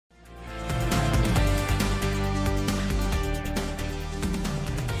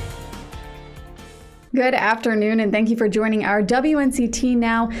Good afternoon, and thank you for joining our WNCT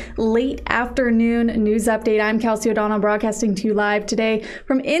Now late afternoon news update. I'm Kelsey O'Donnell, broadcasting to you live today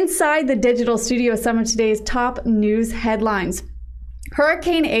from inside the digital studio. Some of today's top news headlines.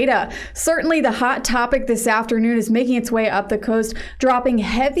 Hurricane Ada, certainly the hot topic this afternoon, is making its way up the coast, dropping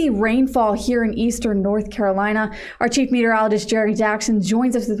heavy rainfall here in eastern North Carolina. Our chief meteorologist, Jerry Jackson,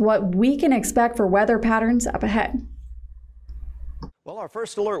 joins us with what we can expect for weather patterns up ahead. Well, our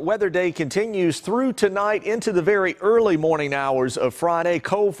first alert weather day continues through tonight into the very early morning hours of Friday.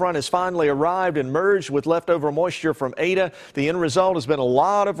 Cold front has finally arrived and merged with leftover moisture from Ada. The end result has been a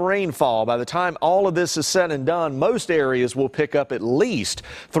lot of rainfall. By the time all of this is said and done, most areas will pick up at least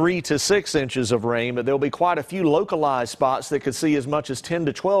 3 to 6 inches of rain, but there'll be quite a few localized spots that could see as much as 10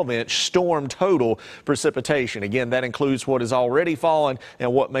 to 12-inch storm total precipitation. Again, that includes what has already fallen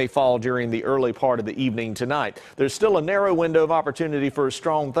and what may fall during the early part of the evening tonight. There's still a narrow window of opportunity for a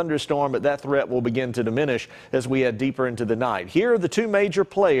strong thunderstorm, but that threat will begin to diminish as we head deeper into the night. Here are the two major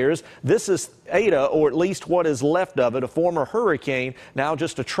players. This is Ada, or at least what is left of it, a former hurricane, now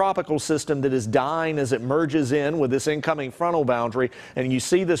just a tropical system that is dying as it merges in with this incoming frontal boundary. And you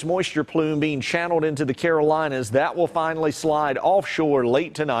see this moisture plume being channeled into the Carolinas. That will finally slide offshore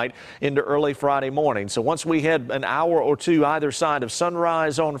late tonight into early Friday morning. So once we head an hour or two either side of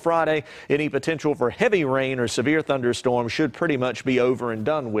sunrise on Friday, any potential for heavy rain or severe thunderstorms should pretty much be over and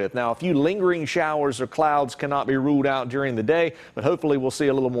done with. Now, a few lingering showers or clouds cannot be ruled out during the day, but hopefully we'll see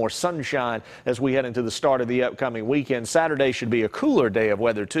a little more sunshine as we head into the start of the upcoming weekend. Saturday should be a cooler day of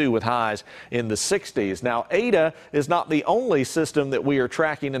weather too, with highs in the 60s. Now, Ada is not the only system that we are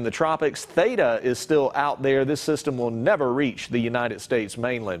tracking in the tropics. Theta is still out there. This system will never reach the United States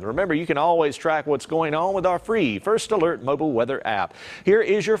mainland. Remember, you can always track what's going on with our free First Alert mobile weather app. Here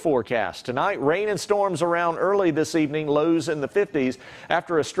is your forecast. Tonight, rain and storms around early this evening, lows in the 50s.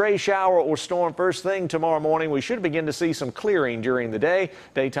 After a stray shower or storm first thing tomorrow morning, we should begin to see some clearing during the day.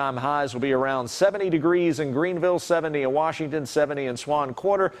 Daytime highs will be around 70 degrees in Greenville, 70 in Washington, 70 in Swan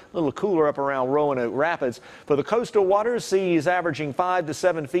Quarter, a little cooler up around Roanoke Rapids. For the coastal waters, seas averaging 5 to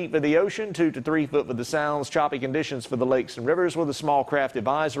 7 feet for the ocean, 2 to 3 foot for the sounds. Choppy conditions for the lakes and rivers with a small craft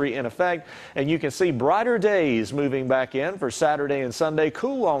advisory in effect. And you can see brighter days moving back in for Saturday and Sunday.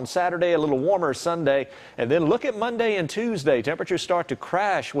 Cool on Saturday, a little warmer Sunday. And then look at Monday and Tuesday. Temperatures start to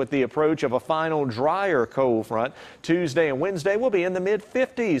crash with the approach of a final drier cold front. Tuesday and Wednesday will be in the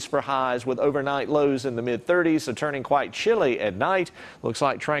mid-50s for highs, with overnight lows in the mid-30s, so turning quite chilly at night. Looks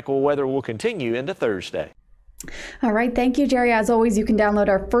like tranquil weather will continue into Thursday. All right. Thank you, Jerry. As always, you can download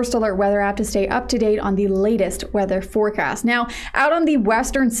our First Alert weather app to stay up to date on the latest weather forecast. Now, out on the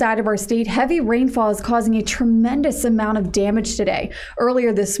western side of our state, heavy rainfall is causing a tremendous amount of damage today.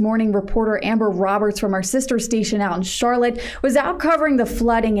 Earlier this morning, reporter Amber Roberts from our sister station out in Charlotte was out covering the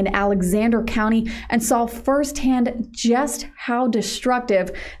flooding in Alexander County and saw firsthand just how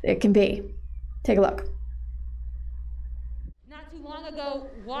destructive it can be. Take a look. Not too long ago,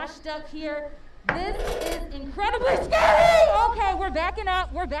 washed up here. This is incredibly scary. Okay, we're backing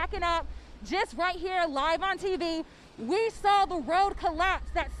up. We're backing up. Just right here, live on TV, we saw the road collapse,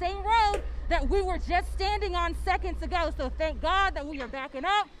 that same road that we were just standing on seconds ago. So thank God that we are backing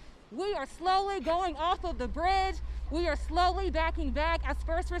up. We are slowly going off of the bridge. We are slowly backing back as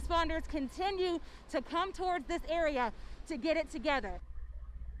first responders continue to come towards this area to get it together.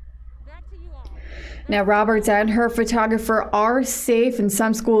 Back to you all. Now, Roberts and her photographer are safe, and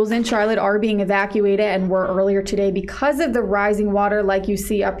some schools in Charlotte are being evacuated and were earlier today because of the rising water like you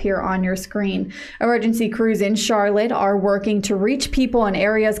see up here on your screen. Emergency crews in Charlotte are working to reach people in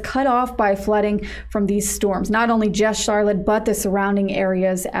areas cut off by flooding from these storms. Not only just Charlotte, but the surrounding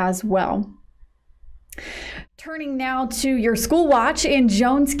areas as well. Turning now to your school watch in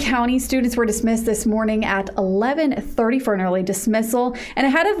Jones County, students were dismissed this morning at 11:30 for an early dismissal. And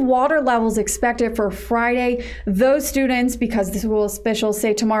ahead of water levels expected for Friday, those students, because the school officials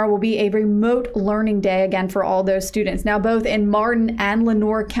say tomorrow will be a remote learning day again for all those students. Now, both in Martin and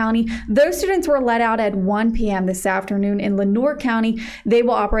Lenoir County, those students were let out at 1 p.m. this afternoon. In Lenoir County, they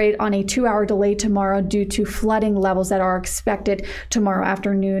will operate on a 2-hour delay tomorrow due to flooding levels that are expected tomorrow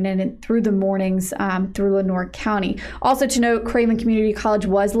afternoon and through the mornings through Lenoir County. Also to note, Craven Community College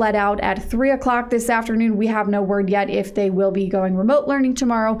was let out at 3 o'clock this afternoon. We have no word yet if they will be going remote learning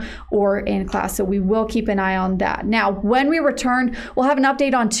tomorrow or in class, so we will keep an eye on that. Now, when we return, we'll have an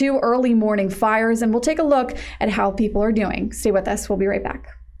update on 2 early morning fires, and we'll take a look at how people are doing. Stay with us. We'll be right back.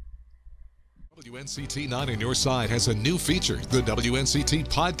 WNCT 9 on your side has a new feature, the WNCT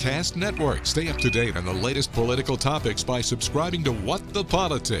Podcast Network. Stay up to date on the latest political topics by subscribing to What the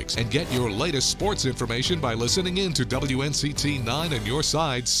Politics, and get your latest sports information by listening in to WNCT 9 on your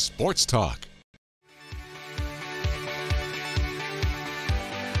side Sports Talk.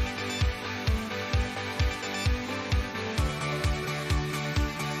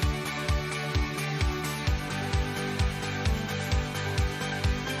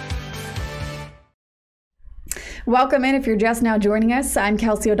 Welcome in if you're just now joining us. I'm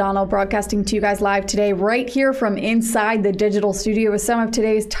Kelsey O'Donnell, broadcasting to you guys live today right here from inside the digital studio with some of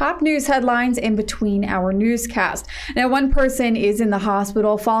today's top news headlines in between our newscast. Now, one person is in the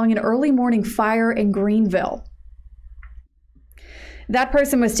hospital following an early morning fire in Greenville. That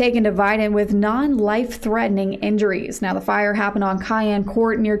person was taken to Vidant with non-life-threatening injuries. Now, the fire happened on Cayenne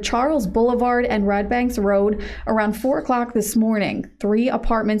Court near Charles Boulevard and Red Banks Road around 4 o'clock this morning. 3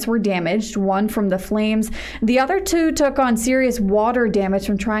 apartments were damaged, 1 from the flames. The other 2 took on serious water damage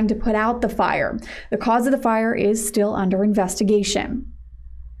from trying to put out the fire. The cause of the fire is still under investigation.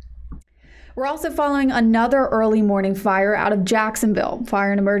 We're also following another early morning fire out of Jacksonville.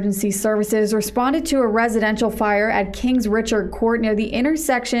 Fire and Emergency Services responded to a residential fire at Kings Richard Court near the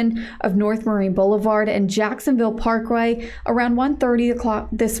intersection of North Marine Boulevard and Jacksonville Parkway around 1:30 o'clock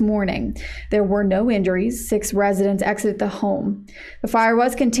this morning. There were no injuries. 6 residents exited the home. The fire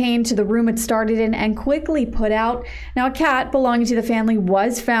was contained to the room it started in and quickly put out. Now, a cat belonging to the family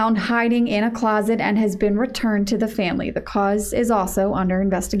was found hiding in a closet and has been returned to the family. The cause is also under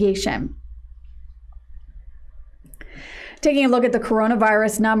investigation. Taking a look at the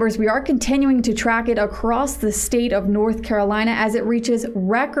coronavirus numbers, we are continuing to track it across the state of North Carolina as it reaches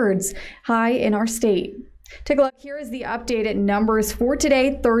records high in our state. Take a look. Here is the updated numbers for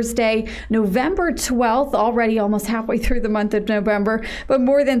today, Thursday, November 12th, already almost halfway through the month of November, but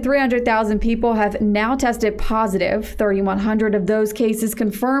more than 300,000 people have now tested positive, 3,100 of those cases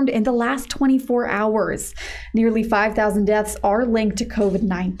confirmed in the last 24 hours. Nearly 5,000 deaths are linked to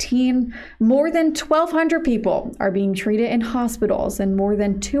COVID-19. More than 1,200 people are being treated in hospitals, and more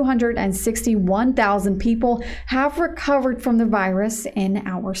than 261,000 people have recovered from the virus in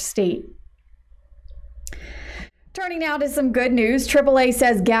our state. Turning now to some good news, AAA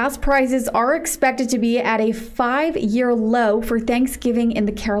says gas prices are expected to be at a 5-year low for Thanksgiving in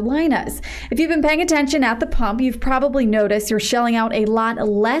the Carolinas. If you've been paying attention at the pump, you've probably noticed you're shelling out a lot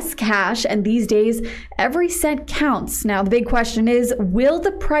less cash, and these days, every cent counts. Now, the big question is, will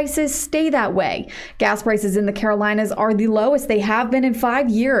the prices stay that way? Gas prices in the Carolinas are the lowest they have been in 5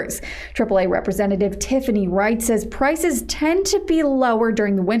 years. AAA Representative Tiffany Wright says prices tend to be lower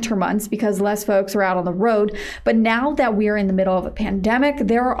during the winter months because less folks are out on the road, but now that we are in the middle of a pandemic,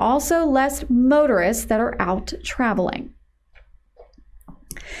 there are also less motorists that are out traveling.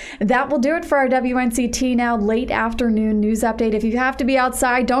 That will do it for our WNCT Now late afternoon news update. If you have to be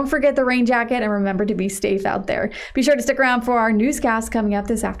outside, don't forget the rain jacket and remember to be safe out there. Be sure to stick around for our newscast coming up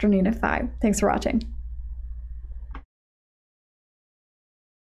this afternoon at 5. Thanks for watching.